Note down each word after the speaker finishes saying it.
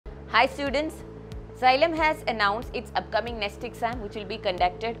Hi students, Xylem has announced its upcoming NEST exam which will be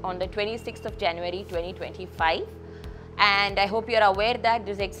conducted on the 26th of January 2025, and I hope you are aware that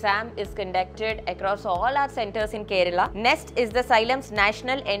this exam is conducted across all our centers in Kerala. NEST is the Xylem's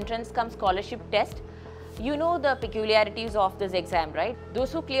national entrance cum scholarship test. You know the peculiarities of this exam, right?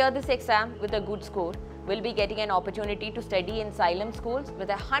 Those who clear this exam with a good score will be getting an opportunity to study in Xylem schools with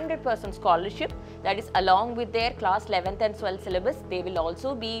a 100% scholarship, that is along with their class 11th and 12th syllabus. They will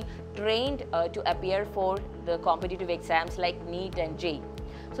also be trained to appear for the competitive exams like NEET and JEE.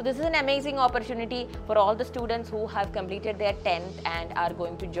 So this is an amazing opportunity for all the students who have completed their 10th and are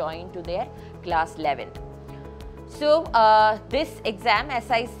going to join to their class 11th. So this exam,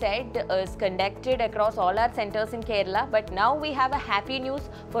 as I said, is conducted across all our centers in Kerala, but now we have a happy news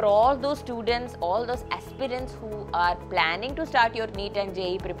for all those students, all those aspirants who are planning to start your NEET and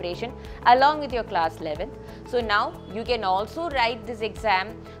JEE preparation along with your class 11th. So now you can also write this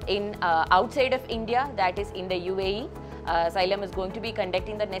exam in outside of India, that is in the UAE. Xylem is going to be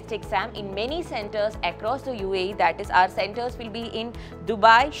conducting the NEST exam in many centers across the UAE, that is our centers will be in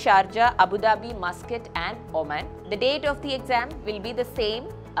Dubai, Sharjah, Abu Dhabi, Muscat and Oman. The date of the exam will be the same,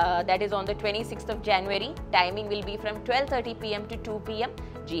 that is on the 26th of January. Timing will be from 12:30 PM to 2 PM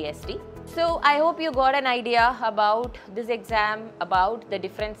GST. So I hope you got an idea about this exam, about the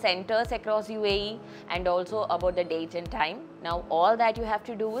different centers across UAE and also about the date and time. Now all that you have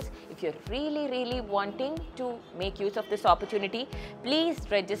to do is, if you're really wanting to make use of this opportunity, please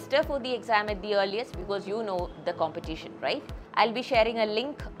register for the exam at the earliest, because you know the competition, right? I'll be sharing a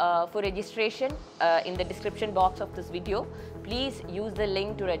link for registration in the description box of this video. Please use the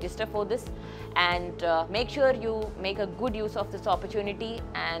link to register for this, and make sure you make a good use of this opportunity,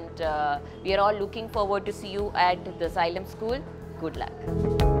 and we are all looking forward to see you at the Xylem school. Good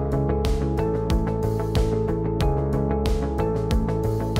luck.